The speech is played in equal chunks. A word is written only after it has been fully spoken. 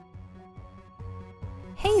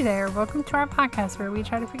Hey there, welcome to our podcast where we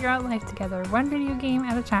try to figure out life together, one video game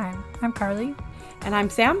at a time. I'm Carly. And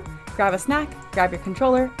I'm Sam. Grab a snack, grab your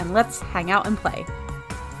controller, and let's hang out and play.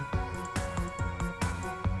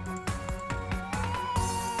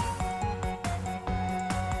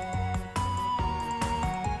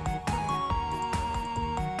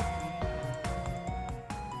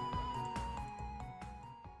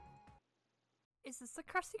 Is this the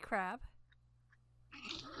Krusty Krab?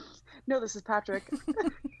 No, this is Patrick.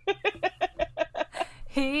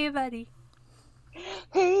 Hey, buddy.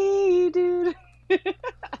 Hey, dude.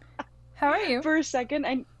 How are you? For a second,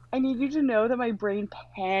 I need you to know that my brain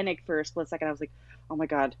panicked for a split second. I was like, oh my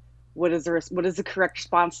God, what is the correct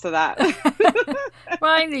response to that?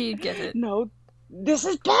 Well, I knew you'd get it. No, this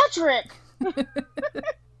is Patrick.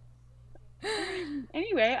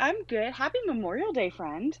 Anyway, I'm good. Happy Memorial Day,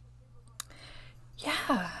 friend.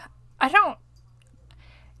 Yeah,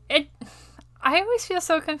 I always feel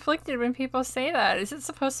so conflicted when people say that. Is it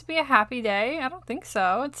supposed to be a happy day? I don't think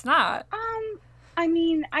so. It's not. I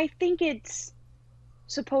mean, I think it's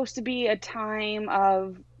supposed to be a time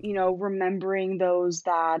of, remembering those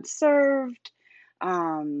that served.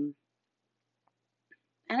 And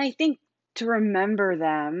I think to remember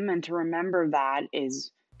them and to remember that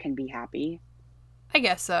can be happy. I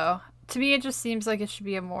guess so. To me, it just seems like it should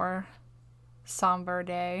be a more somber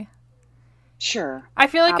day. Sure. I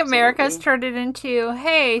feel like absolutely. America's turned it into,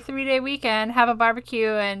 hey, 3-day weekend, have a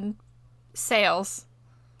barbecue and sales.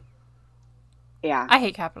 Yeah. I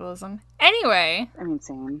hate capitalism. Anyway. I mean,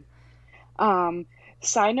 same.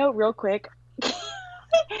 Side note real quick.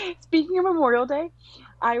 Speaking of Memorial Day,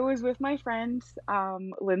 I was with my friend,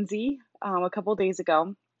 Lindsay, a couple days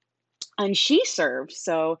ago, and she served.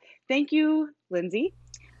 So thank you, Lindsay.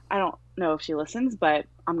 I don't know if she listens, but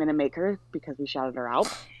I'm going to make her because we shouted her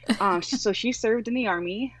out. So she served in the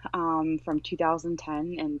Army from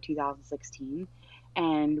 2010 and 2016.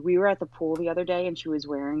 And we were at the pool the other day and she was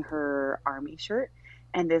wearing her Army shirt.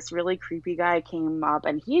 And this really creepy guy came up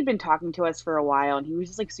and he had been talking to us for a while and he was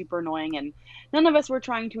just like super annoying and none of us were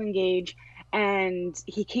trying to engage. And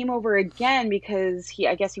he came over again because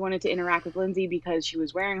I guess he wanted to interact with Lindsay because she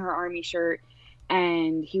was wearing her Army shirt.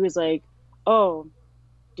 And he was like, oh,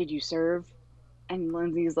 did you serve? And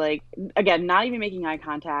Lindsay's like, again, not even making eye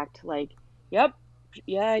contact, like, yep,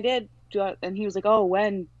 yeah, I did. And he was like, oh,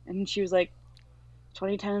 when? And she was like,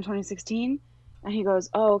 2010 and 2016. And he goes,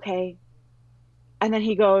 oh, okay. And then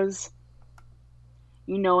he goes,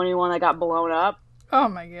 you know anyone that got blown up? Oh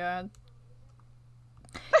my God.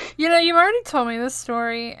 You've already told me this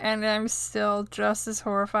story and I'm still just as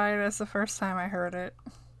horrified as the first time I heard it.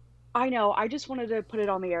 I know. I just wanted to put it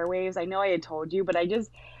on the airwaves. I know I had told you, but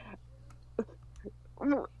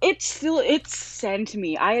it's sent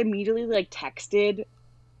me. I immediately texted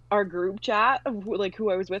our group chat of who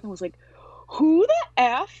I was with and was like, who the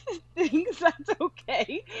F thinks that's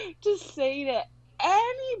okay to say to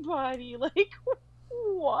anybody? Like,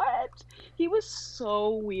 what? He was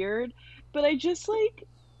so weird, but I just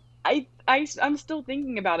I'm still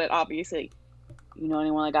thinking about it, obviously. You know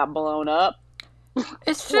anyone that got blown up?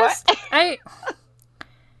 It's just,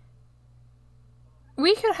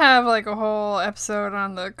 we could have a whole episode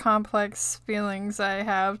on the complex feelings I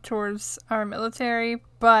have towards our military,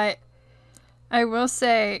 but I will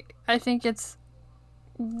say, I think it's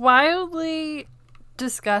wildly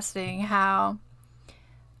disgusting how,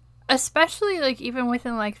 especially even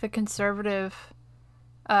within the conservative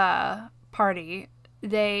party,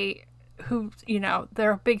 their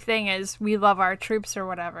big thing is we love our troops or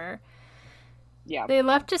whatever. Yeah. They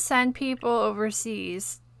love to send people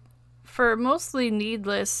overseas for mostly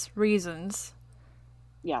needless reasons.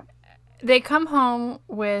 Yeah. They come home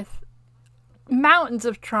with mountains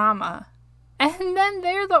of trauma. And then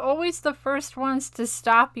they're always the first ones to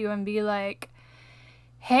stop you and be like,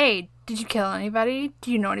 hey, did you kill anybody?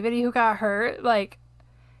 Do you know anybody who got hurt?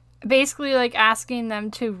 Basically asking them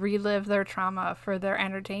to relive their trauma for their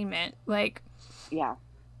entertainment. Yeah.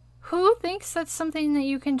 Who thinks that's something that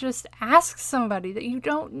you can just ask somebody that you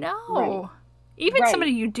don't know? Right. Even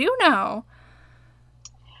somebody you do know.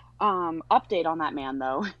 Update on that man,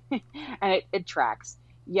 though. And it tracks.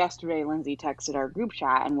 Yesterday, Lindsay texted our group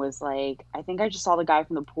chat and was like, I think I just saw the guy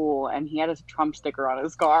from the pool and he had a Trump sticker on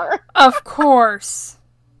his car. Of course.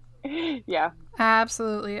 Yeah.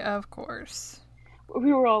 Absolutely, of course.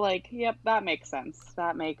 We were all like, yep, that makes sense.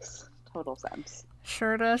 That makes total sense.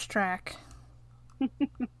 Sure does track.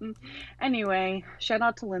 Anyway, shout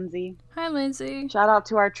out to Lindsay. Hi, Lindsay. Shout out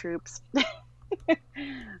to our troops.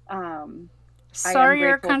 Sorry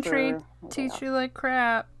your country treats you like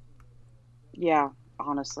crap. Yeah,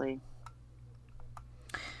 honestly.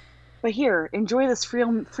 But here, enjoy this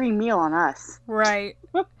free meal on us. Right.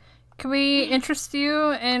 Can we interest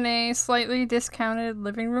you in a slightly discounted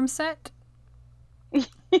living room set?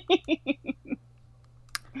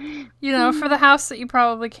 You know, for the house that you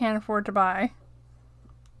probably can't afford to buy.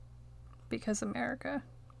 Because America.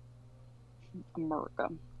 America.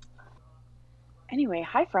 Anyway,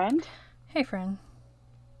 hi, friend. Hey, friend.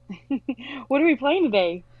 What are we playing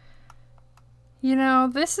today? You know,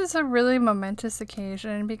 this is a really momentous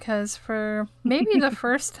occasion because for maybe the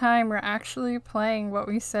first time we're actually playing what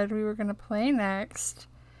we said we were going to play next.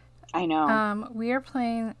 I know. We are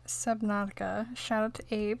playing Subnautica. Shout out to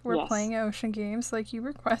Abe. We're playing Ocean Games like you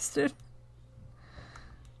requested.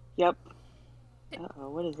 Yep. Uh-oh,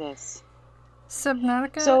 what is this?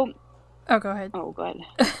 Subnautica? Oh, go ahead. Oh, go ahead.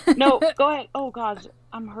 No, go ahead. Oh, God.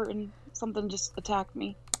 I'm hurting. Something just attacked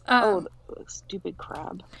me. The stupid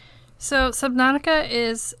crab. So, Subnautica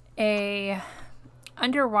is a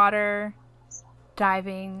underwater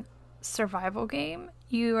diving survival game.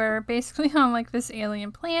 You are basically on, like, this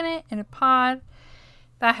alien planet in a pod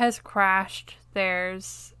that has crashed.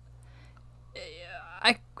 There's...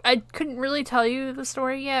 I couldn't really tell you the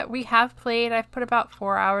story yet. We have played. I've put about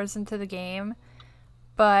 4 hours into the game.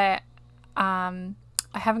 But I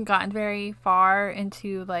haven't gotten very far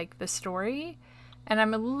into, like, the story. And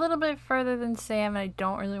I'm a little bit further than Sam, and I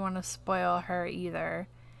don't really want to spoil her either.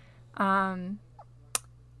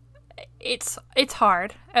 It's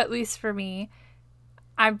hard, at least for me.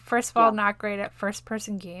 I'm, first of all, not great at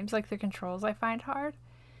first-person games. Like, the controls I find hard.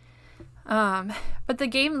 But the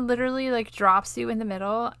game literally, like, drops you in the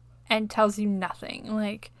middle and tells you nothing.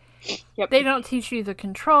 Like, they don't teach you the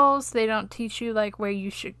controls. They don't teach you, like, where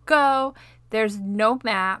you should go. There's no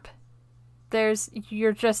map.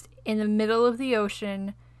 You're just in the middle of the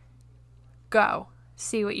ocean. Go.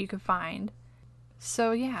 See what you can find.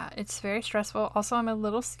 So, yeah, it's very stressful. Also, I'm a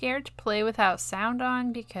little scared to play without sound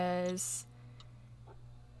on because...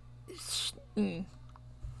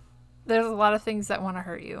 there's a lot of things that want to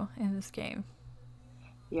hurt you in this game.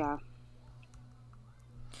 Yeah.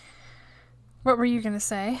 What were you going to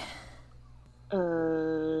say?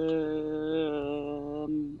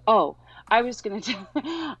 I was gonna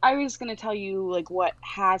tell you, like, what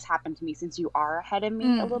has happened to me since you are ahead of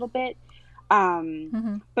me a little bit.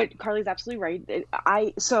 But Carly's absolutely right.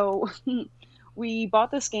 We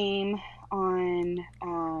bought this game on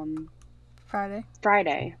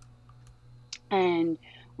Friday, and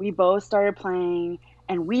we both started playing,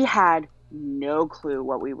 and we had no clue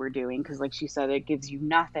what we were doing because, like she said, it gives you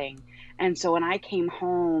nothing. And so when I came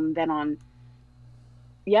home then on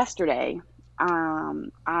yesterday,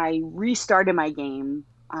 I restarted my game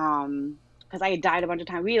because I had died a bunch of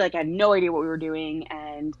times. We had no idea what we were doing,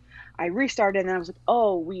 and I restarted, and then I was like,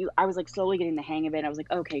 I was like slowly getting the hang of it. I was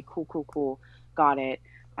like, okay, cool, got it.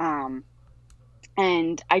 And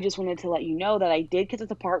I just wanted to let you know that I did get to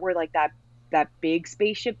the part where like that big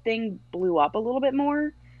spaceship thing blew up a little bit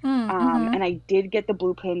more. And I did get the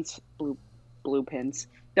blueprints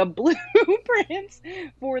the blueprints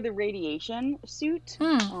for the radiation suit.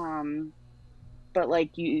 But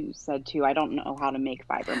like you said too, I don't know how to make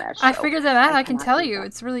fiber mesh. I figured that out. I can tell you.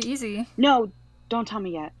 It's really easy. No, don't tell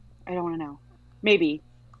me yet. I don't want to know. Maybe.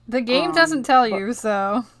 The game doesn't tell you,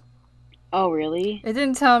 so... Oh, really? It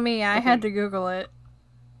didn't tell me. I had to Google it.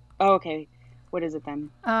 Oh, okay. What is it then?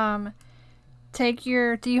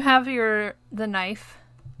 Do you have the knife?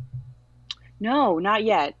 No, not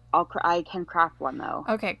yet. I can craft one, though.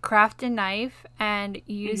 Okay, craft a knife and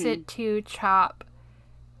use it to chop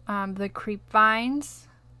the creep vines,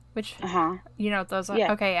 which, you know what those are?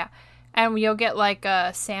 Yeah. Okay, yeah. And you'll get, like,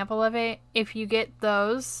 a sample of it. If you get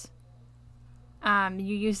those,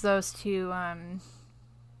 you use those to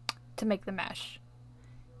make the mesh.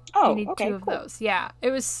 Oh, you need two of those. Yeah.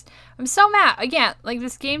 I'm so mad. Again, like,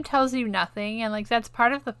 this game tells you nothing, and, like, that's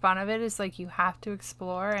part of the fun of it is, like, you have to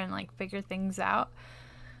explore and, like, figure things out.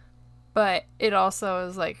 But it also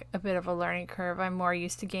is, like, a bit of a learning curve. I'm more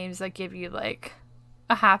used to games that give you, like,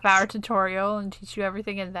 a half-hour tutorial and teach you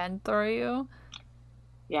everything and then throw you.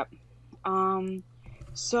 Yep.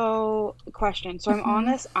 So, question. So, I'm on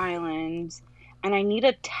this island, and I need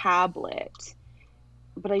a tablet,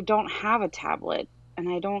 but I don't have a tablet.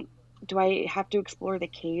 And do I have to explore the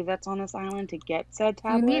cave that's on this island to get said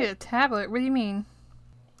tablet? You need a tablet? What do you mean?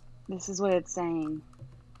 This is what it's saying.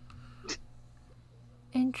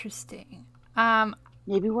 Interesting.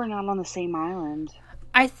 Maybe we're not on the same island.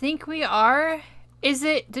 I think we are.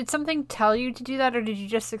 Did something tell you to do that, or did you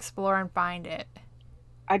just explore and find it?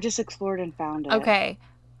 I just explored and found it. Okay.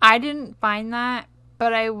 I didn't find that,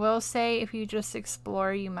 but I will say if you just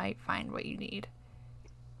explore, you might find what you need.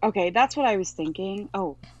 Okay, that's what I was thinking.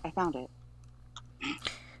 Oh, I I found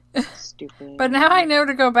it. Stupid. But now I know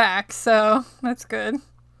to go back, so that's good.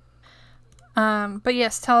 But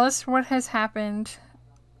yes, tell us what has happened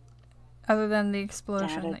other than the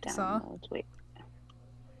explosion Data that you saw. downloads. Wait.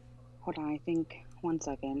 Hold on, I think. 1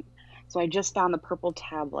 second. So I just found the purple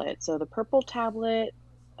tablet. So the purple tablet.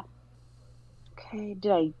 Okay,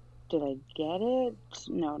 did I get it?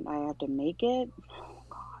 No, I have to make it. Oh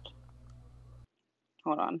God.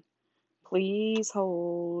 Hold on. Please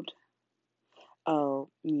hold. Oh,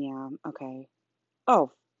 yeah. Okay.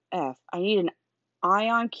 Oh, F. I need an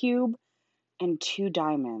ion cube and 2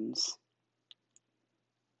 diamonds.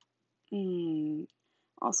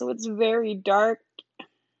 Also, it's very dark,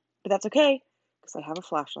 but that's okay because I have a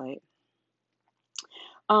flashlight.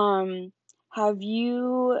 Have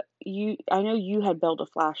you I know you had built a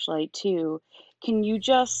flashlight too. Can you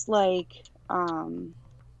just like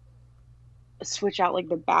switch out like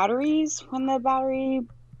the batteries when the battery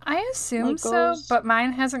I assume like so, goes? but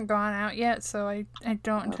mine hasn't gone out yet, so I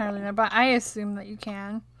don't entirely Okay. know. But I assume that you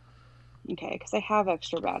can. Okay, because I have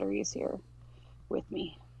extra batteries here with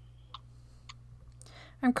me.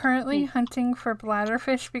 I'm currently hunting for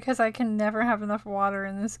bladderfish because I can never have enough water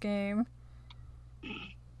in this game.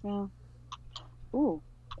 Yeah. Ooh,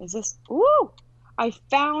 is this? Ooh, I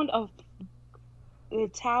found the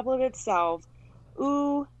tablet itself.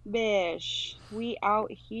 Ooh, bish, we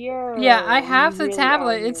out here. Yeah, I We have the really out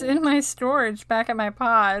tablet. It's here. in my storage back at my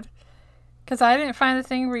pod. Because I didn't find the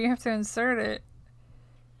thing where you have to insert it.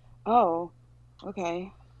 Oh,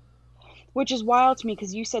 okay. Which is wild to me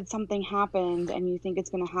because you said something happened and you think it's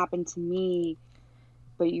going to happen to me,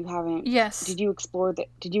 but you haven't. Yes. Did you explore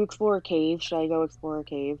a cave? Should I go explore a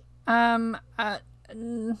cave? Not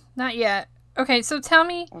yet. Okay, so tell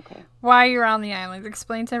me why you're on the island.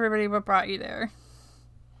 Explain to everybody what brought you there.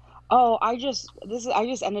 Oh, I just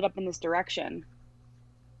ended up in this direction.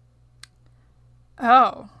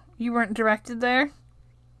 Oh, you weren't directed there?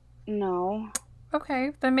 No.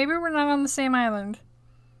 Okay, then maybe we're not on the same island.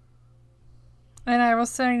 And I will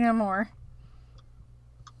say no more.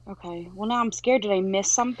 Okay. Well, now I'm scared. Did I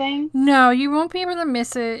miss something? No, you won't be able to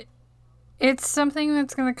miss it. It's something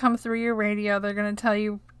that's going to come through your radio. They're going to tell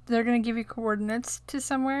you, they're going to give you coordinates to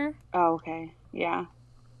somewhere. Oh, okay. Yeah.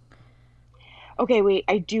 Okay, wait.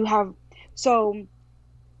 So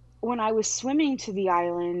when I was swimming to the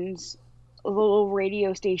island, a little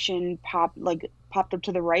radio station popped up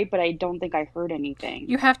to the right, but I don't think I heard anything.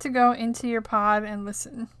 You have to go into your pod and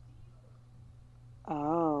listen.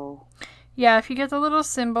 Oh. Yeah, if you get the little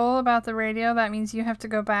symbol about the radio, that means you have to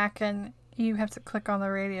go back and you have to click on the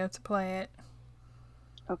radio to play it.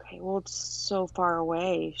 Okay, well, it's so far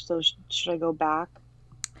away. So should I go back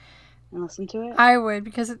and listen to it? I would,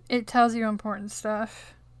 because it tells you important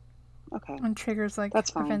stuff. Okay. And triggers like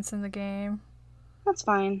events in the game. That's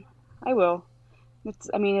fine. I will.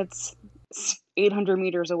 It's 800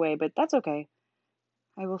 meters away, but that's okay.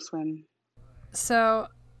 I will swim. So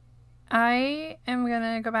I am going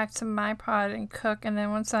to go back to my pod and cook, and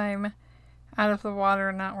then once I'm out of the water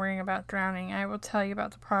and not worrying about drowning, I will tell you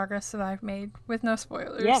about the progress that I've made with no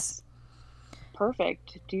spoilers. Yes.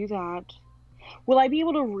 Perfect. Do that. Will I be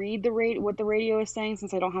able to read what the radio is saying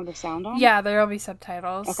since I don't have the sound on? Yeah, there will be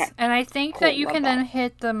subtitles. Okay. And I think that you can then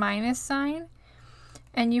hit the minus sign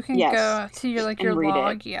and you can go to your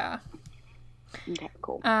log. Yeah. Okay,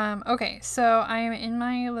 cool. Okay, so I am in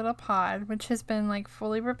my little pod, which has been like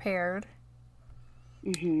fully repaired.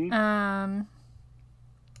 Mm-hmm.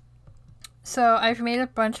 So I've made a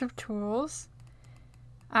bunch of tools.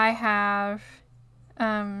 I have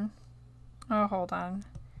oh, hold on.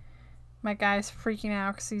 My guy's freaking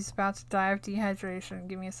out because he's about to die of dehydration.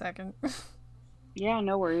 Give me a second. Yeah,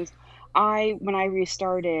 no worries. When I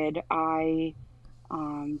restarted, I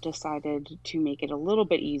decided to make it a little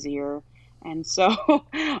bit easier. And so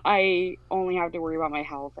I only have to worry about my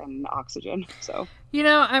health and oxygen. So, you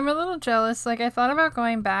know, I'm a little jealous. Like, I thought about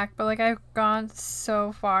going back, but like I've gone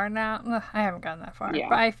so far now. I haven't gone that far,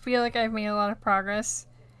 but I feel like I've made a lot of progress.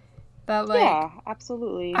 That, like, yeah,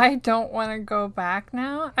 absolutely. I don't want to go back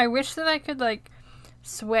now. I wish that I could like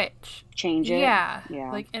switch, change it. Yeah,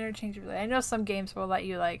 like interchangeably. I know some games will let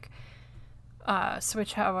you like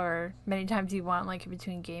switch however many times you want, like in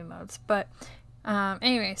between game modes. But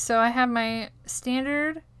anyway, so I have my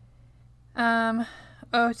standard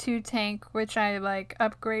O2 tank, which I like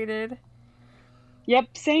upgraded.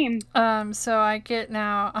 Yep, same. So I get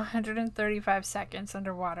now 135 seconds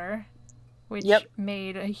underwater, which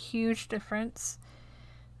made a huge difference.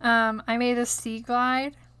 I made a sea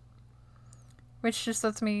glide, which just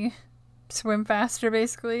lets me swim faster,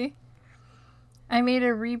 basically. I made a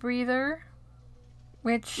rebreather,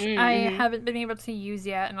 which I Mm-hmm. haven't been able to use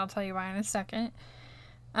yet, and I'll tell you why in a second.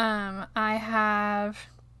 I have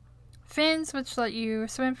fins, which let you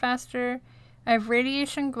swim faster. I have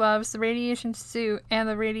radiation gloves, the radiation suit, and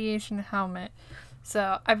the radiation helmet.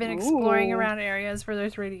 So I've been exploring Ooh. around areas where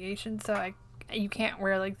there's radiation, so you can't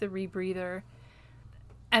wear like the rebreather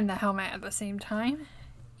and the helmet at the same time.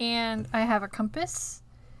 And I have a compass,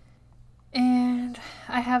 and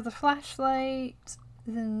I have the flashlight,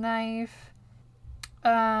 the knife,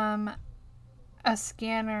 a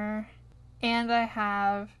scanner, and I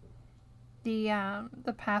have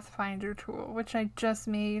the Pathfinder tool, which I just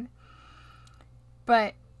made,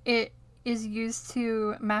 but it is used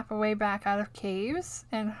to map a way back out of caves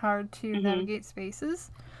and hard to Mm-hmm. navigate spaces,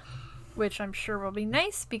 which I'm sure will be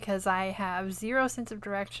nice because I have zero sense of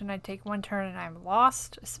direction. I take one turn and I'm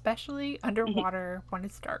lost, especially underwater when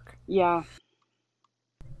it's dark. Yeah.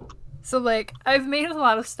 So, like, I've made a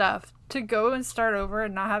lot of stuff. To go and start over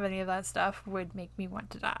and not have any of that stuff would make me want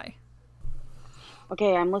to die.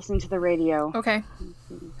 Okay, I'm listening to the radio. Okay.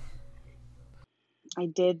 I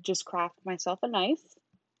did just craft myself a knife.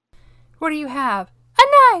 What do you have?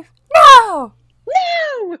 A knife! No!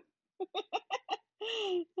 No!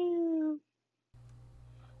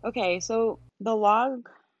 Okay, so the log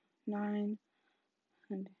 9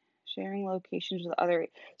 and sharing locations with other.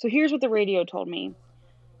 So here's what the radio told me.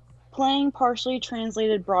 Playing partially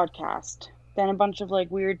translated broadcast. Then a bunch of like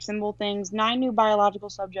weird symbol things. 9 new biological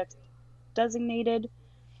subjects designated.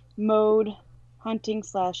 Mode hunting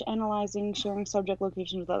 / analyzing, sharing subject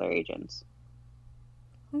locations with other agents.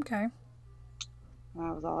 Okay.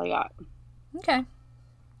 That was all I got. Okay.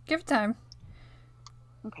 Give it time.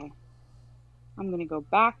 Okay. I'm gonna go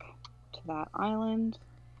back to that island.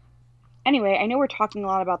 Anyway, I know we're talking a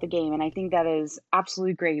lot about the game, and I think that is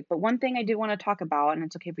absolutely great. But one thing I did want to talk about, and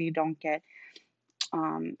it's okay if you don't get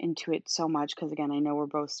into it so much, because again, I know we're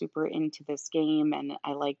both super into this game, and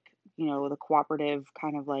I like, the cooperative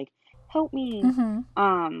kind of like, help me.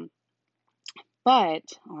 Mm-hmm. But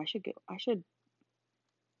I should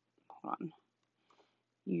hold on,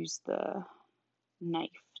 use the knife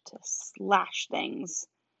to slash things.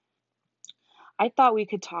 I thought we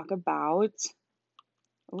could talk about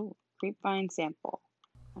grapevine sample.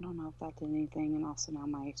 I don't know if that did anything, and also now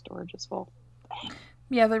my storage is full.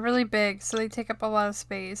 Yeah, they're really big, so they take up a lot of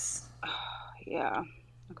space. Yeah.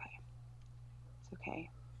 Okay. It's okay.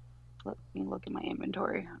 Let me look at my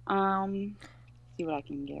inventory. See what I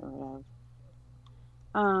can get rid of.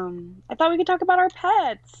 I thought we could talk about our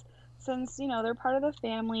pets, since they're part of the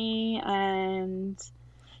family, and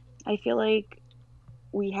I feel like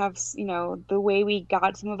we have the way we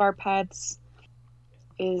got some of our pets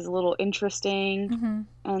is a little interesting, Mm-hmm.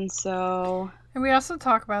 and so. And we also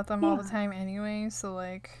talk about them all Yeah. the time anyway, so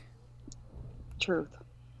like. Truth.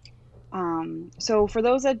 So for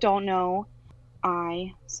those that don't know,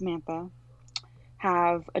 I, Samantha,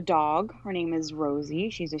 have a dog. Her name is Rosie.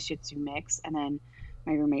 She's a Shih Tzu mix. And then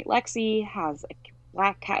my roommate Lexi has a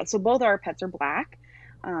black cat. So both our pets are black.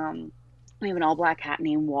 We have an all black cat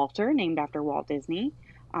named Walter, named after Walt Disney.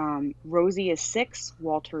 Rosie is 6.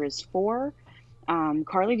 Walter is 4.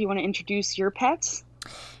 Carly, do you want to introduce your pets?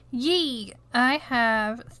 Yee! I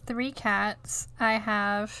have 3 cats. I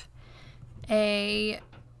have a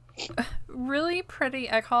really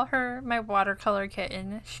pretty, I call her my watercolor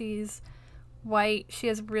kitten. She's white. She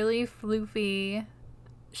has really floofy,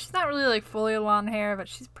 she's not really like fully long hair, but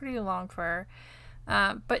she's pretty long fur.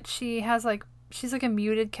 But she's like a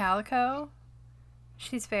muted calico.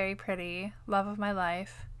 She's very pretty. Love of my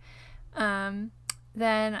life. Then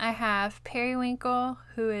I have Periwinkle,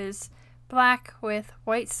 who is black with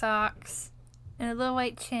white socks and a little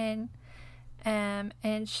white chin. And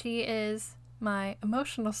she is my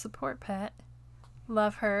emotional support pet.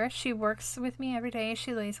 Love her. She works with me every day.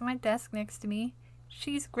 She lays on my desk next to me.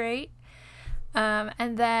 She's great.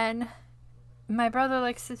 And then my brother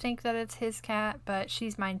likes to think that it's his cat, but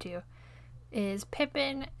she's mine too. Is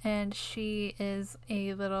Pippin, and she is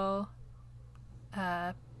a little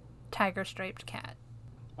tiger striped cat.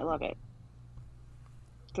 I love it.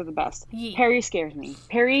 They're the best. Yee. Perry scares me.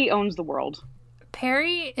 Perry owns the world.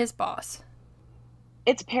 Perry is boss.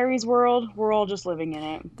 It's Perry's world. We're all just living in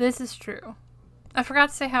it. This is true. I forgot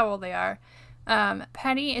to say how old they are.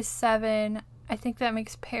 Penny is 7. I think that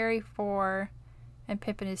makes Perry 4, and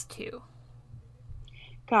Pippin is 2.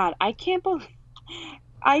 God, I can't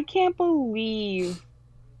believe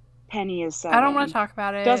Penny is 7. I don't want to talk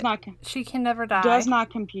about it. She can never die. Does not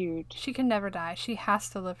compute. She can never die. She has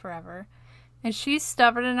to live forever. And she's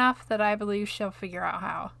stubborn enough that I believe she'll figure out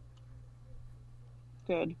how.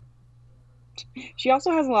 Good. She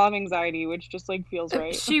also has a lot of anxiety, which just like feels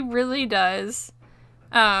right. She really does.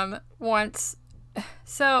 Once.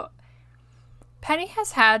 So Penny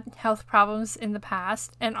has had health problems in the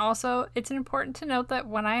past, and also it's important to note that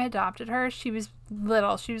when I adopted her, she was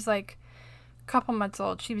little. She was like a couple months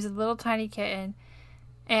old. She was a little tiny kitten.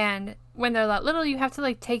 And when they're that little, you have to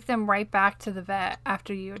like take them right back to the vet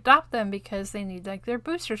after you adopt them because they need like their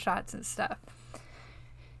booster shots and stuff.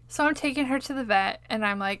 So I'm taking her to the vet, and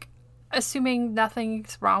I'm like assuming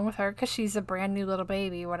nothing's wrong with her because she's a brand new little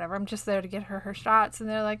baby, whatever. I'm just there to get her shots, and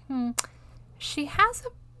they're like, she has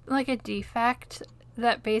a defect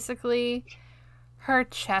that basically her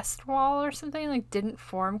chest wall or something like didn't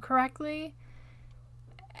form correctly,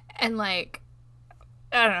 and like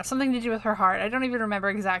I don't know, something to do with her heart. I don't even remember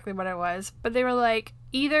exactly what it was, but they were like,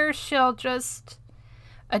 either she'll just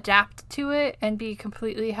adapt to it and be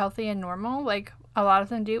completely healthy and normal, like a lot of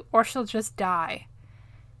them do, or she'll just die.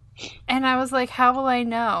 And I was like, how will I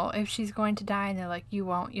know if she's going to die? And they're like, you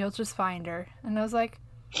won't, you'll just find her. And I was like,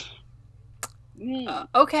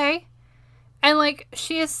 okay. And like,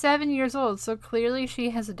 she is 7 years old, so clearly she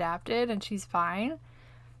has adapted and she's fine.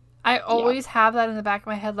 I always have that in the back of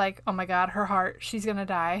my head, like, oh my god, her heart, she's gonna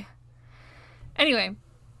die. Anyway,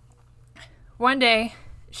 one day,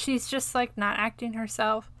 she's just like not acting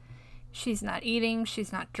herself. She's not eating,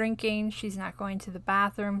 she's not drinking, she's not going to the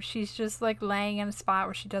bathroom. She's just like laying in a spot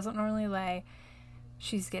where she doesn't normally lay.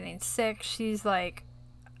 She's getting sick. She's like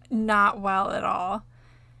not well at all.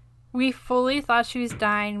 We fully thought she was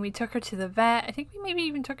dying. We took her to the vet. I think we maybe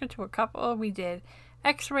even took her to a couple. We did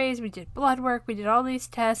x-rays, we did blood work, we did all these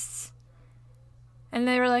tests. And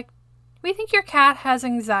they were like, we think your cat has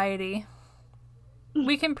anxiety.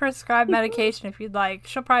 We can prescribe medication if you'd like.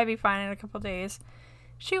 She'll probably be fine in a couple days.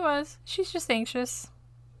 She was. She's just anxious.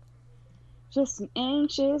 Just an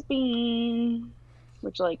anxious bean.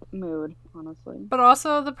 Which, like, mood, honestly. But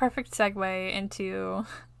also the perfect segue into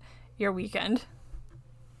your weekend.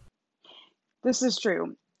 This is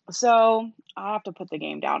true. So, I'll have to put the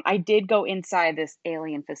game down. I did go inside this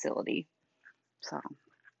alien facility. So,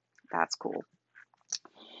 that's cool.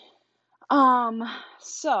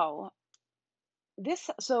 So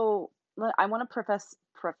I want to preface,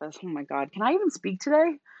 oh my god, can I even speak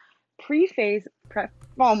today?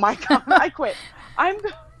 Oh my god, I quit.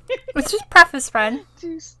 Let's just preface, friend.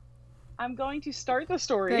 I'm going to start the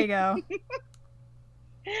story. There you go.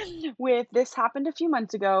 With this happened a few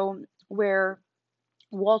months ago where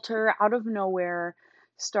Walter, out of nowhere,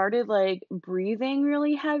 started like breathing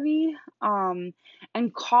really heavy, and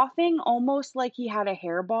coughing almost like he had a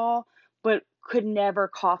hairball, but could never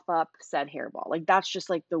cough up said hairball. Like that's just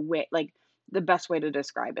like the best way to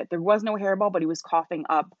describe it. There was no hairball, but he was coughing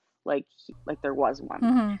up like there was one.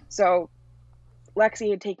 Mm-hmm. So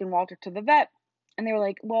Lexi had taken Walter to the vet, and they were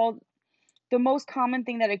like, well, the most common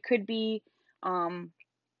thing that it could be,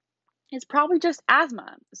 it's probably just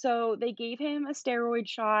asthma. So they gave him a steroid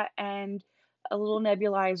shot and a little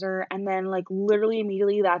nebulizer, and then like literally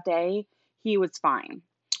immediately that day he was fine.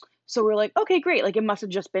 So we're like, okay, great. Like it must have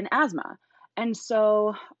just been asthma. And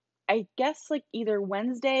so I guess like either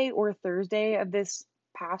Wednesday or Thursday of this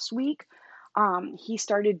past week, he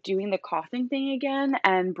started doing the coughing thing again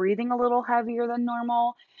and breathing a little heavier than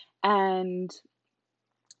normal. And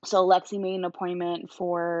so Lexi made an appointment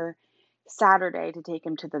for Saturday to take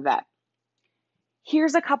him to the vet.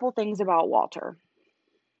 Here's a couple things about Walter.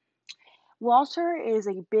 Walter is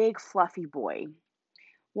a big, fluffy boy.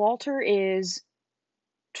 Walter is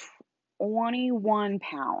 21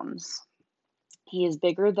 pounds. He is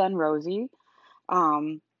bigger than Rosie.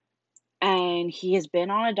 And he has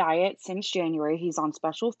been on a diet since January. He's on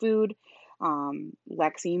special food.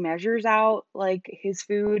 Lexi measures out like his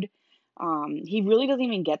food. He really doesn't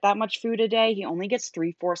even get that much food a day. He only gets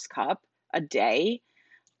 3/4 cup a day.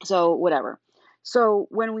 So whatever. So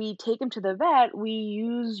when we take him to the vet,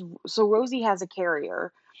 Rosie has a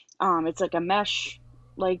carrier. It's like a mesh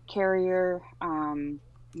like carrier,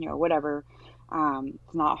 whatever.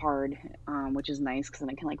 It's not hard, which is nice because then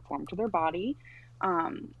it can like form to their body.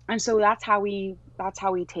 And so that's how we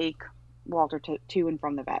take Walter to and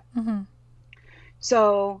from the vet. Mm-hmm.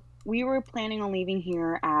 So we were planning on leaving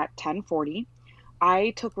here at 10:40.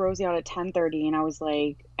 I took Rosie out at 10:30, and I was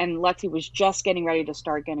like, and Lexi was just getting ready to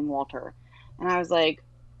start getting Walter. And I was like,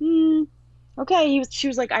 okay. She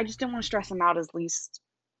was like, I just didn't want to stress him out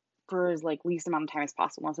for as least amount of time as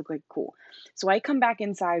possible. I was like, cool. So I come back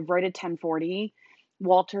inside right at 10:40.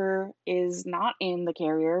 Walter is not in the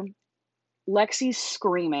carrier. Lexi's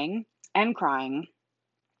screaming and crying.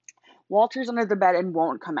 Walter's under the bed and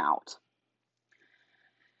won't come out.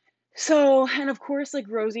 So, and of course, like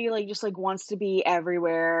Rosie, just wants to be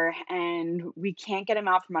everywhere, and we can't get him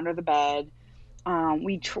out from under the bed.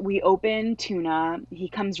 We open Tuna. He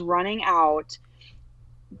comes running out,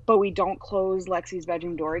 but we don't close Lexi's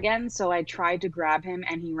bedroom door again. So I tried to grab him,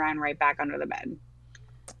 and he ran right back under the bed.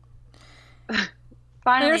 There's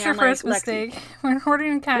Finally, your I'm like, first Lexi. mistake. When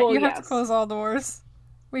hoarding a cat, Well, you have to yes, close all doors.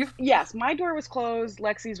 We've yes, my door was closed.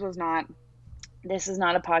 Lexi's was not. This is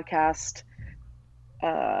not a podcast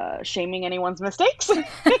shaming anyone's mistakes.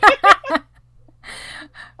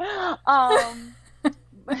 um.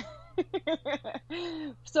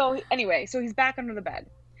 So anyway, so he's back under the bed.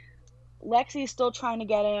 Lexi's still trying to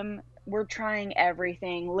get him. We're trying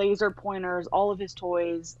everything, laser pointers, all of his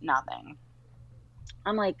toys, nothing.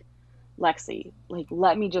 I'm like, Lexi, like,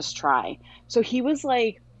 let me just try. So he was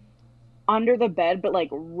like under the bed, but like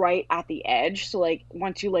right at the edge. So like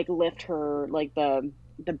once you like lift her like the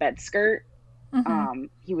bed skirt, mm-hmm.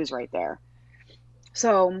 he was right there.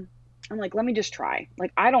 So I'm like, let me just try.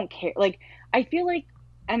 Like, I don't care. Like, I feel like,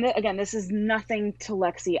 and again, this is nothing to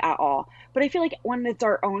Lexi at all, but I feel like when it's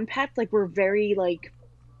our own pets, like we're very like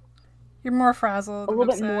You're more frazzled a and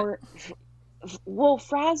little bit upset. more, well,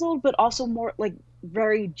 frazzled, but also more like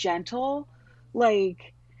very gentle.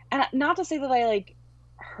 Like, and not to say that I like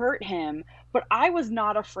hurt him, but I was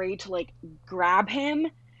not afraid to like grab him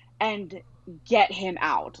and get him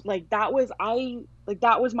out. Like that was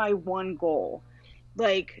my one goal.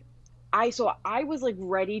 Like I was like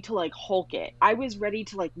ready to like Hulk it. I was ready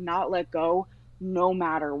to like not let go no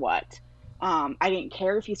matter what. I didn't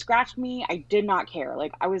care if he scratched me. I did not care.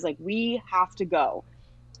 Like I was like, we have to go.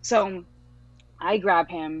 So I grab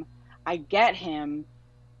him, I get him,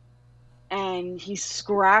 and he's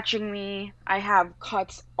scratching me. I have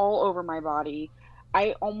cuts all over my body.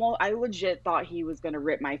 I legit thought he was going to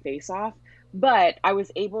rip my face off, but I was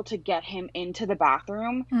able to get him into the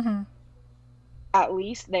bathroom, Mm-hmm. at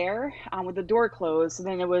least there, with the door closed. So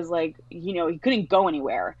then it was like, he couldn't go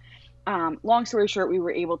anywhere. Long story short, we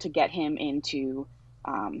were able to get him into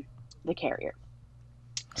the carrier.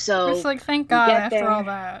 Which, So like, thank we God get after all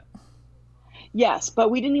there. that. Yes, but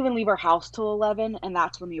we didn't even leave our house till 11, and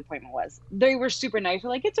that's when the appointment was. They were super nice. We're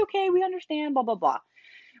like, it's okay, we understand, blah, blah, blah.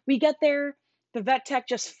 We get there. The vet tech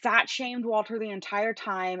just fat shamed Walter the entire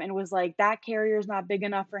time and was like, that carrier is not big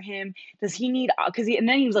enough for him. Does he need, and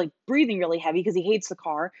then he was like breathing really heavy because he hates the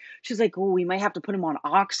car. She's like, oh, we might have to put him on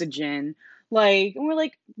oxygen. Like, and we're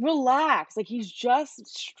like, relax. Like, he's just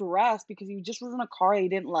stressed because he just was in a car he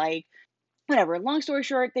didn't like. Whatever. Long story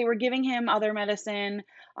short, they were giving him other medicine.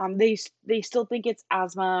 They still think it's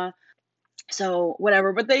asthma. So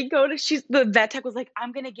whatever. But the vet tech was like,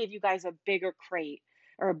 I'm gonna give you guys a bigger crate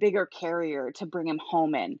or a bigger carrier to bring him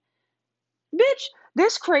home in. Bitch,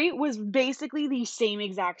 this crate was basically the same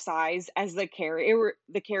exact size as the carrier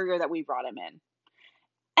that we brought him in.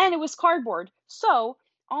 And it was cardboard. So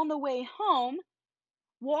on the way home,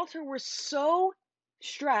 Walter was so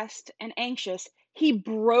stressed and anxious, he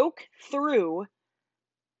broke through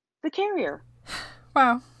the carrier.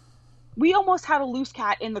 Wow. We almost had a loose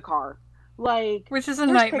cat in the car. Like, Which is a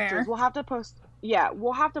there's pictures. nightmare. We'll have to post. Yeah,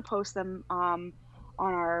 we'll have to post them on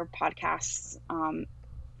our podcast's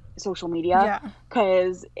social media Yeah.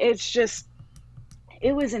 because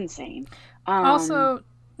it was insane. Also,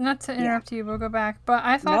 not to Yeah. interrupt you, we'll go back, but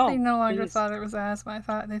I thought they No, no longer please. thought it was asthma. I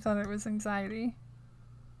thought they thought it was anxiety.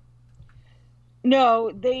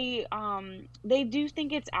 No, they do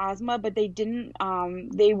think it's asthma, but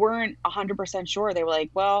they weren't 100% sure. They were like,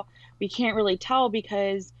 well, we can't really tell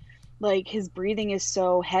because like his breathing is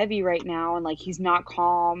so heavy right now and like he's not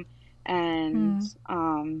calm and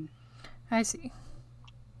I see.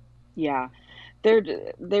 yeah.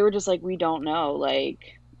 They were just like, we don't know,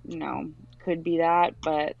 like, could be that,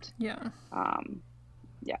 but Yeah.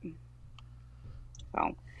 yeah.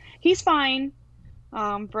 So he's fine.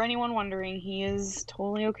 For anyone wondering, he is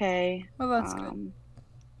totally okay. Well, that's good.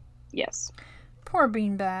 Yes. Poor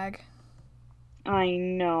beanbag. I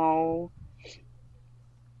know.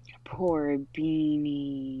 Poor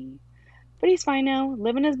Beanie. But he's fine now,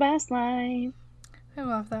 living his best life. I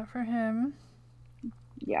love that for him.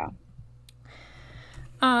 Yeah.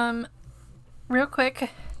 Real quick,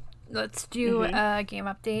 let's do a game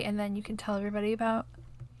update, and then you can tell everybody about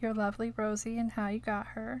your lovely Rosie and how you got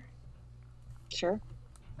her. Sure.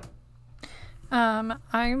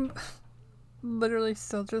 I'm literally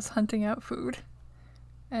still just hunting out food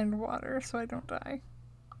and water so I don't die.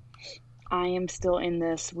 I am still in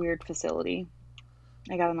this weird facility.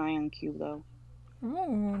 I got an ion cube though.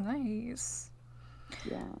 Ooh, nice.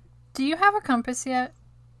 Yeah. Do you have a compass yet?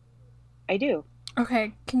 I do.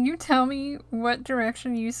 Okay, can you tell me what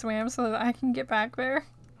direction you swam so that I can get back there?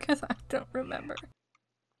 Because I don't remember.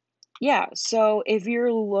 Yeah, so if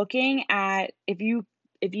you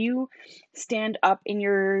if you stand up in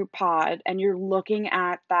your pod and you're looking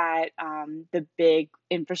at that the big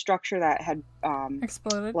infrastructure that had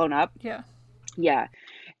Exploded? blown up, Yeah. yeah,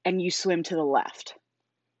 and you swim to the left.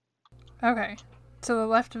 Okay. To the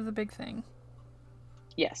left of the big thing.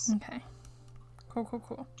 Yes. Okay.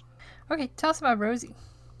 Cool. Okay, tell us about Rosie.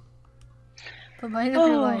 The light of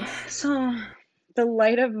your life. So the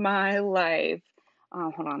light of my life.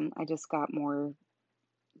 Hold on, I just got more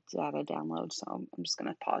data download, so I'm just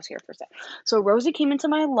gonna pause here for a sec. So Rosie came into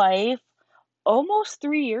my life almost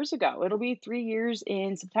 3 years ago. It'll be 3 years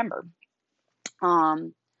in September.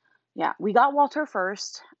 Um, yeah, we got Walter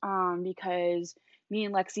first, because me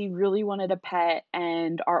and Lexi really wanted a pet,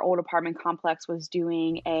 and our old apartment complex was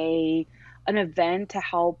doing an event to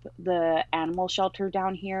help the animal shelter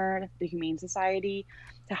down here, the Humane Society,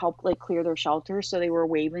 to help like clear their shelter. So they were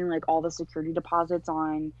waiving like all the security deposits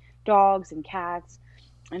on dogs and cats,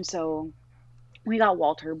 and so we got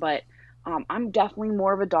Walter. But I'm definitely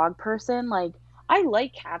more of a dog person. Like I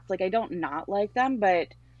like cats, like I don't not like them, but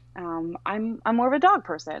I'm more of a dog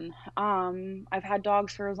person. I've had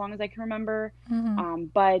dogs for as long as I can remember. Mm-hmm.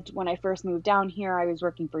 But when I first moved down here, I was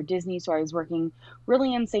working for Disney, so I was working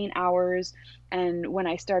really insane hours. And when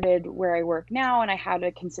I started where I work now, and I had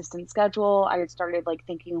a consistent schedule, I had started like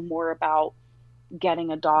thinking more about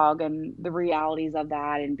getting a dog and the realities of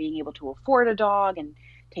that, and being able to afford a dog and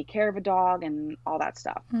take care of a dog and all that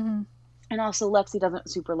stuff. Mm-hmm. And also, Lexi doesn't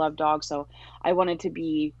super love dogs, so I wanted to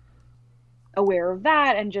be aware of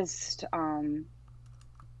that, and just I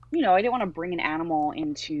didn't want to bring an animal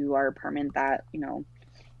into our apartment that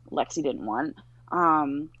Lexi didn't want.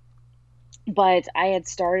 But I had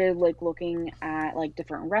started like looking at like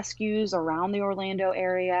different rescues around the Orlando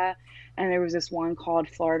area, and there was this one called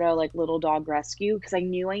Florida like Little Dog Rescue, because I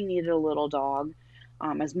knew I needed a little dog.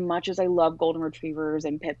 As much as I love golden retrievers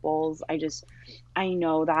and pit bulls, I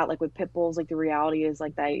know that like with pit bulls, like the reality is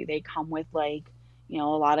like they come with like a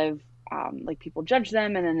lot of like people judge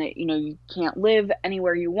them, and then you can't live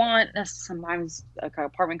anywhere you want. Sometimes like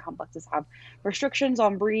apartment complexes have restrictions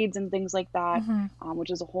on breeds and things like that, Mm-hmm. which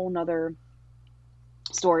is a whole nother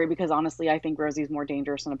story, because honestly I think Rosie's more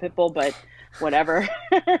dangerous than a pit bull, but whatever.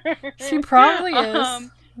 She probably is.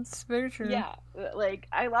 um That's very true. yeah, like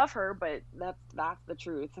I love her, but that's the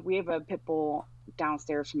truth. We have a pit bull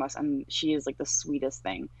downstairs from us, and she is like the sweetest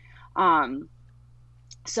thing. um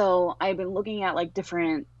so I've been looking at like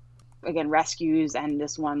different, again, rescues, and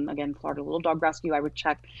this one, again, Florida Little Dog Rescue. I would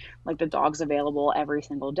check like the dogs available every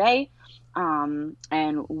single day.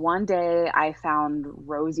 And one day I found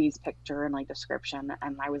Rosie's picture and like description,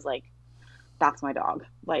 and I was like, that's my dog.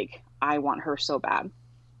 Like I want her so bad.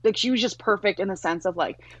 Like she was just perfect in the sense of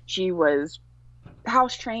like she was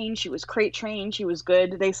house trained, she was crate trained, she was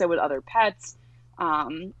good, they said, with other pets.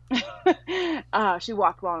 um she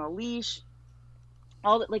walked well on a leash,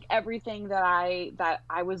 all that, like everything that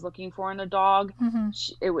I was looking for in a dog. Mm-hmm.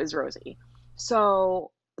 It was Rosie.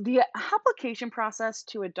 So the application process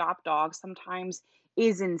to adopt dogs sometimes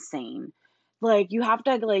is insane. Like you have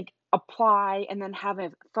to like apply, and then have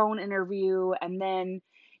a phone interview, and then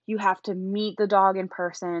you have to meet the dog in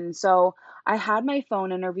person. So I had my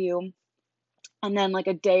phone interview, and then like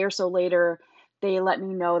a day or so later they let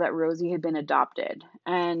me know that Rosie had been adopted,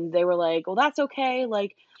 and they were like, well, that's okay,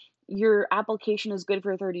 like your application is good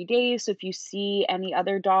for 30 days. So if you see any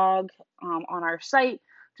other dog on our site,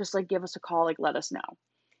 just like give us a call, like let us know.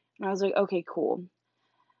 And I was like, okay, cool.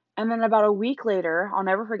 And then about a week later, I'll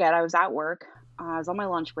never forget, I was at work, I was on my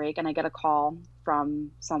lunch break, and I get a call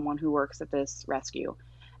from someone who works at this rescue.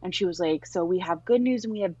 And she was like, so we have good news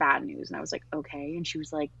and we have bad news. And I was like, okay. And she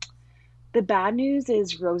was like, the bad news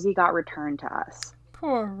is Rosie got returned to us.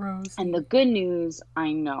 Poor Rosie. And the good news,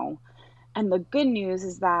 I know. And the good news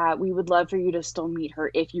is that we would love for you to still meet her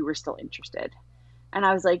if you were still interested. And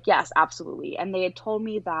I was like, yes, absolutely. And they had told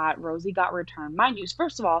me that Rosie got returned. Mind you,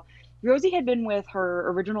 first of all, Rosie had been with her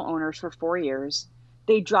original owners for 4 years.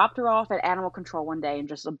 They dropped her off at animal control one day and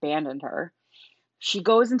just abandoned her. She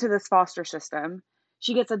goes into this foster system.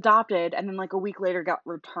 She gets adopted, and then like a week later got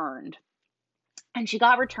returned. And she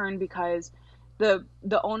got returned because the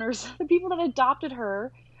owners, the people that adopted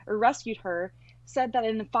her or rescued her, said that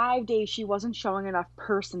in 5 days she wasn't showing enough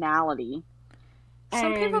personality.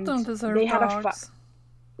 Some people And don't deserve they had dogs.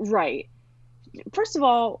 right. First of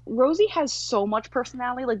all, Rosie has so much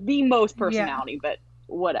personality, like the most Yeah. personality, but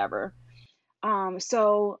whatever.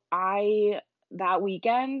 So that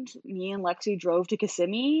weekend, me and Lexi drove to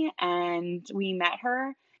Kissimmee, and we met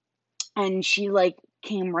her, and she like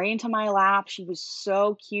came right into my lap. She was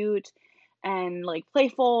so cute and like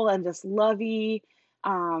playful and just lovey.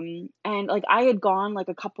 And like I had gone like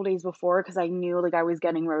a couple days before because I knew like I was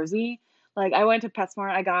getting Rosie. Like I went to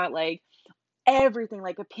PetSmart, I got like everything,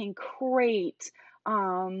 like a pink crate,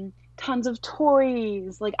 tons of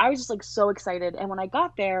toys. Like I was just like so excited. And when I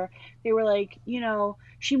got there, they were like,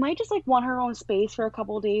 she might just like want her own space for a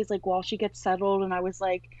couple of days, like while she gets settled. And I was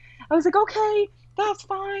like, okay, that's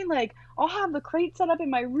fine. Like I'll have the crate set up in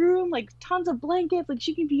my room, like tons of blankets, like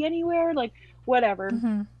she can be anywhere, like whatever.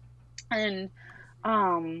 Mm-hmm.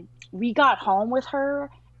 And we got home with her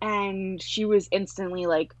and she was instantly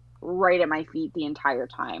like right at my feet the entire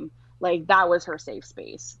time. Like that was her safe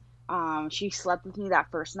space. She slept with me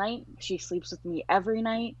that first night. She sleeps with me every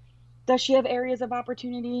night. Does she have areas of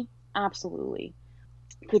opportunity? Absolutely.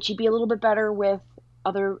 Could she be a little bit better with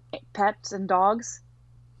other pets and dogs?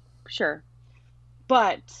 Sure.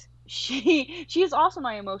 But she is also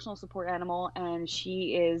my emotional support animal, and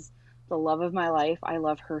she is the love of my life. I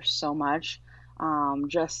love her so much.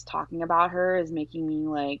 Just talking about her is making me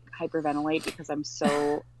like hyperventilate because I'm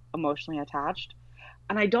so emotionally attached.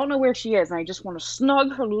 And I don't know where she is, and I just want to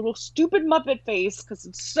snug her little stupid Muppet face because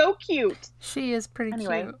it's so cute. She is pretty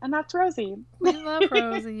Anyway, cute. and that's Rosie. We love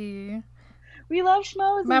Rosie. We love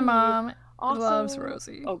Schmozy. My mom also loves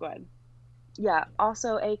Rosie. Oh, good. Yeah.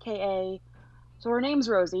 Also, AKA. So her name's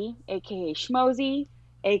Rosie, aka Schmozy,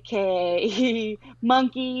 aka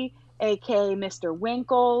Monkey, aka Mr.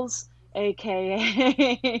 Winkles,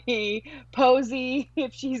 aka Posy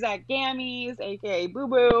if she's at Gammy's, aka Boo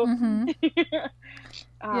Boo. Mm-hmm.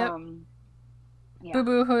 Yep. Yeah. Boo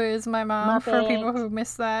Boo, who is my mom, for people Muppet, who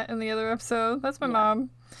missed that in the other episode. That's my yeah, mom.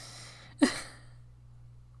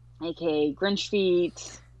 aka Grinch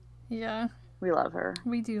Feet. Yeah. We love her.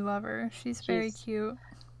 We do love her. She's very cute.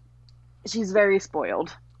 She's very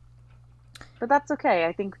spoiled. But that's okay.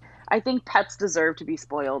 I think pets deserve to be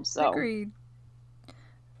spoiled, so. Agreed.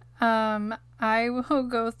 I will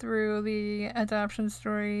go through the adoption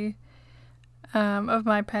story of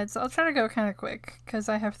my pets. I'll try to go kind of quick because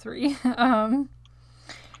I have 3.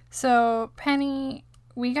 So Penny,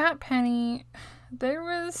 we got Penny. There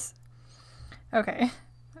was okay.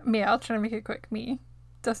 Me, I'll try to make it quick. Me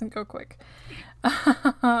doesn't go quick.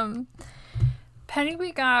 Penny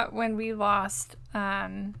we got when we lost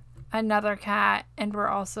another cat, and we're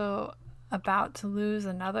also about to lose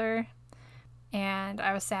another. And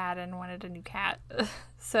I was sad and wanted a new cat.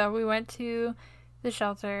 So we went to the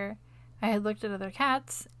shelter. I had looked at other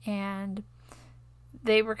cats, and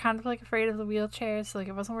they were kind of like afraid of the wheelchairs, so like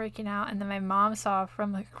it wasn't working out. And then my mom saw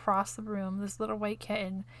from like across the room this little white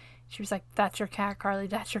kitten. She was like, "That's your cat, Carly.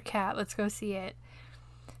 That's your cat. Let's go see it."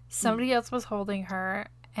 Somebody else was holding her,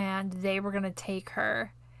 and they were going to take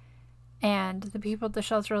her. And the people at the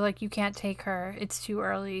shelter were like, "You can't take her. It's too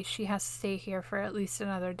early. She has to stay here for at least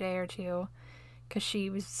another day or two." Because she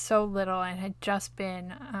was so little and had just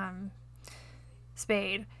been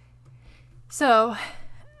spayed. So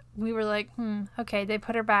we were like, okay. They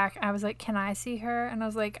put her back. I was like, "Can I see her?" And I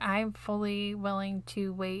was like, "I'm fully willing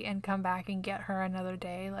to wait and come back and get her another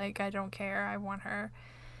day. Like, I don't care. I want her."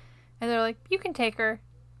 And they're like, "You can take her."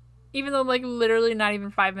 Even though, like, literally not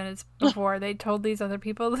even 5 minutes before, they told these other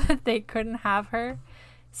people that they couldn't have her.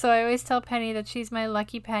 So I always tell Penny that she's my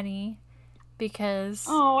lucky penny. Because...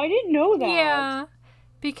 Oh, I didn't know that. Yeah.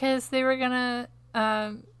 Because they were gonna...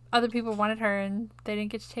 other people wanted her, and they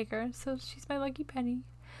didn't get to take her. So she's my lucky penny.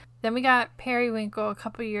 Then we got Periwinkle a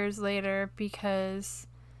couple years later because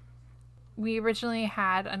we originally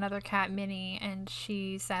had another cat, Minnie, and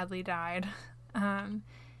she sadly died. And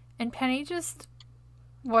Penny just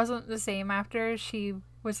wasn't the same after. She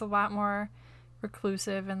was a lot more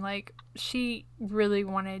reclusive, and like she really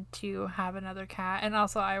wanted to have another cat, and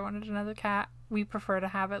also I wanted another cat. We prefer to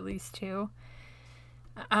have at least 2.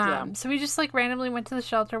 So we just like randomly went to the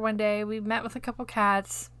shelter one day. We met with a couple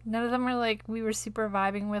cats. None of them were like we were super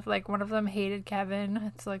vibing with. Like one of them hated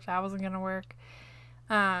Kevin, so like that wasn't gonna work.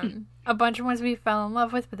 A bunch of ones we fell in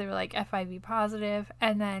love with, but they were like FIV positive.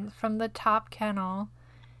 And then from the top kennel,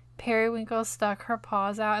 Periwinkle stuck her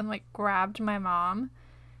paws out and like grabbed my mom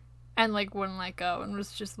and like wouldn't let go and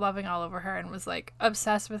was just loving all over her and was like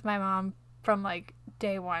obsessed with my mom from like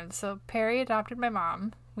day one. So Perry adopted my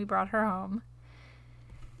mom. We brought her home.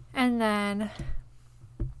 And then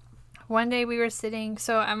one day we were sitting,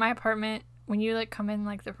 so at my apartment, when you like come in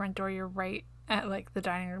like the front door, you're right at like the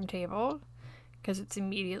dining room table because it's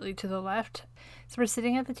immediately to the left. So we're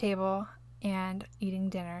sitting at the table and eating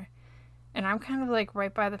dinner. And I'm kind of like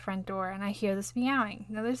right by the front door, and I hear this meowing.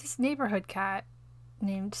 Now there's this neighborhood cat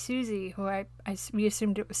named Susie, who we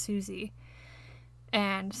assumed it was Susie.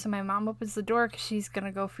 And so my mom opens the door because she's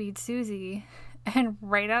gonna go feed Susie, and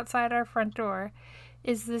right outside our front door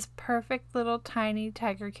is this perfect little tiny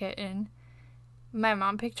tiger kitten. My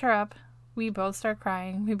mom picked her up. We both start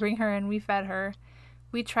crying. We bring her in. We fed her.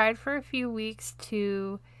 We tried for a few weeks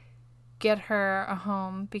to get her a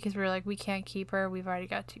home because we were like, we can't keep her. We've already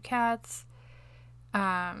got 2 cats.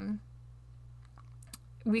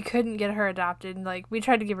 We couldn't get her adopted. Like, we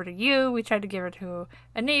tried to give her to you. We tried to give her to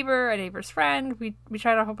a neighbor's friend. We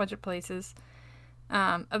tried a whole bunch of places.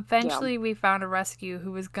 Eventually, we found a rescue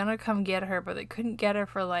who was gonna come get her, but they couldn't get her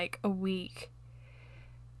for like a week.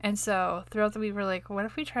 And so throughout the week, we're like, what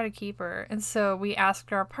if we try to keep her? And so we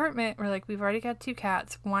asked our apartment. We're like, we've already got 2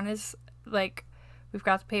 cats. One is like, we've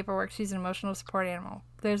got the paperwork. She's an emotional support animal.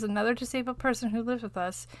 There's another disabled person who lives with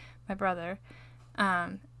us, my brother.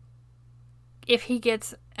 If he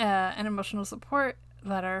gets an emotional support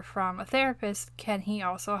letter from a therapist, can he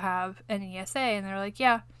also have an ESA? And they're like,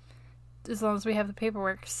 yeah, as long as we have the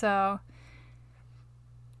paperwork. So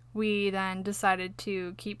we then decided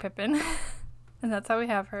to keep Pippin, and that's how we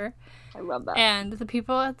have her. I love that. And the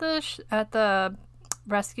people at the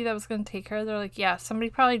rescue that was going to take her, they're like, yeah,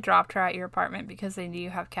 somebody probably dropped her at your apartment because they knew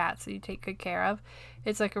you have cats that you take good care of.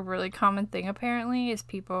 It's like a really common thing, apparently, is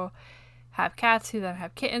people have cats who then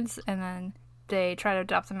have kittens, and then they try to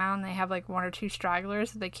adopt them out, and they have like 1 or 2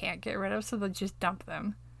 stragglers that they can't get rid of, so they just dump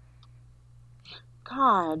them.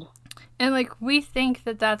 God. And like, we think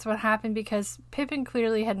that that's what happened because Pippin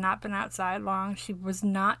clearly had not been outside long. She was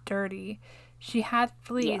not dirty. She had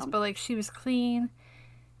fleas, but like, she was clean,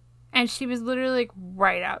 and she was literally like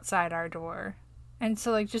right outside our door. And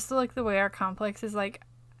so like, just like the way our complex is, like,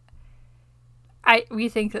 we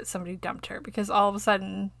think that somebody dumped her because all of a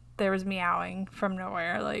sudden there was meowing from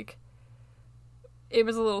nowhere. Like, it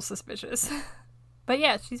was a little suspicious. But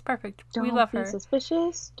yeah, she's perfect. We love her. Don't be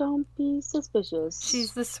suspicious. Don't be suspicious.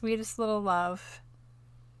 She's the sweetest little love.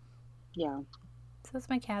 Yeah. So that's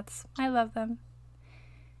my cats. I love them.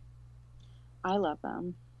 I love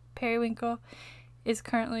them. Periwinkle is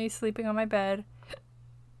currently sleeping on my bed.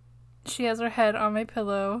 She has her head on my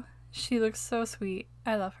pillow. She looks so sweet.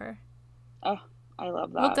 I love her. Oh, I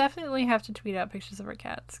love that. We'll definitely have to tweet out pictures of our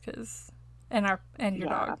cats, and your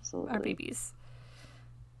dog, absolutely. our babies.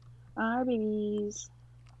 Our babies.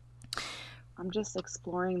 I'm just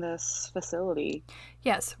exploring this facility.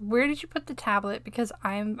 Yes. Where did you put the tablet? Because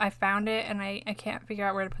I found it and I can't figure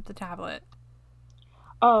out where to put the tablet.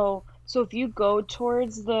 Oh, so if you go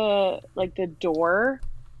towards the door,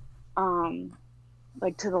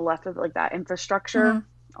 like to the left of like that infrastructure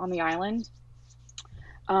on the island,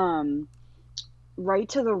 right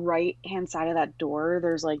to the right hand side of that door,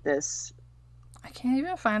 there's like this. I can't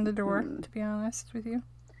even find the door, to be honest with you.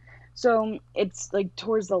 So it's like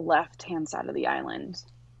towards the left hand side of the island.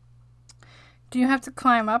 Do you have to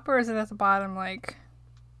climb up, or is it at the bottom? Like,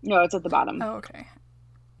 no, it's at the bottom. Oh, okay.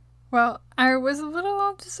 Well, I was a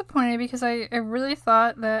little disappointed because I really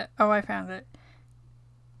thought that... Oh, I found it.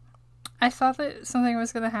 I thought that something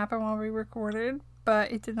was going to happen while we recorded,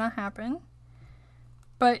 but it did not happen.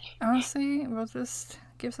 But honestly, we'll just...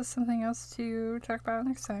 gives us something else to talk about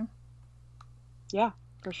next time. Yeah,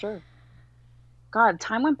 for sure. God,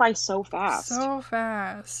 time went by so fast. So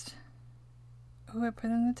fast. Oh, I put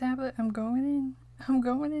in the tablet. I'm going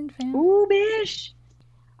in, fam. Ooh, bish!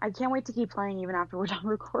 I can't wait to keep playing even after we're done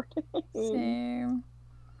recording. Same.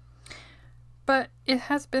 But it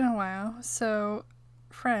has been a while, so,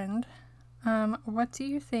 friend, what do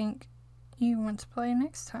you think you want to play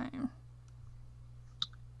next time?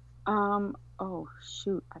 Oh,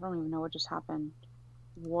 shoot. I don't even know what just happened.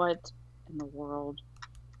 What in the world?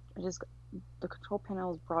 The control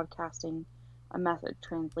panel is broadcasting a message.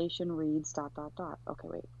 Translation reads ... Okay,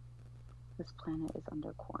 wait. This planet is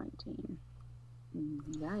under quarantine.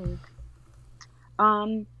 Yikes.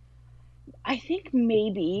 I think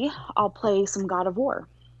maybe I'll play some God of War.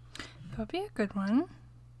 That would be a good one.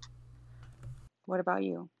 What about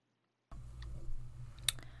you?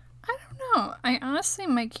 I don't know. I honestly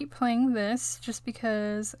might keep playing this just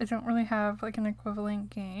because I don't really have like an equivalent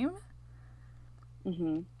game.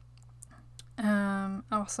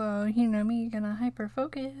 Also, you know me, gonna hyper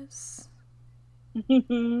focus.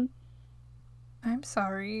 I'm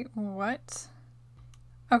sorry, what?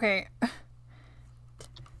 Okay.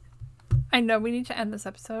 I know we need to end this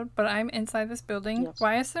episode, but I'm inside this building. Yes.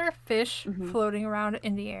 Why is there a fish floating around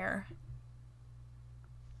in the air?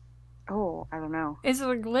 Oh, I don't know. Is it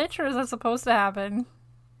a glitch or is that supposed to happen?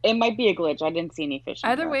 It might be a glitch. I didn't see any fish.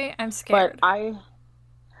 Either way, I'm scared. But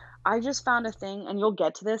I just found a thing, and you'll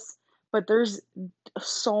get to this, but there's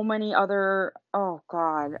so many other... Oh,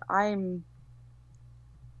 God.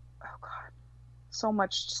 So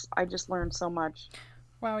much. I just learned so much.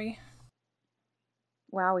 Wowie.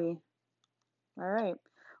 All right.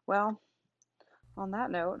 Well, on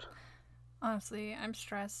that note, Honestly, I'm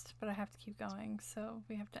stressed, but I have to keep going, so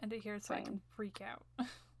we have to end it here so I can same. freak out.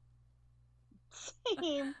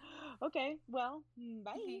 Same. Okay. Well,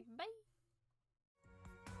 bye. Okay, bye.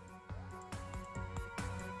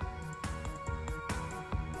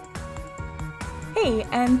 Hey,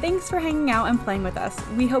 and thanks for hanging out and playing with us.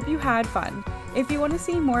 We hope you had fun. If you want to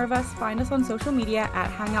see more of us, find us on social media at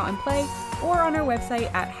Hangout and Play or on our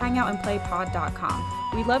website at hangoutandplaypod.com.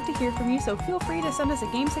 We'd love to hear from you, so feel free to send us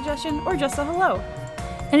a game suggestion or just a hello.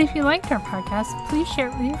 And if you liked our podcast, please share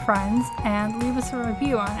it with your friends and leave us a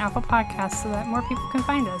review on Apple Podcasts so that more people can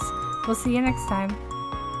find us. We'll see you next time.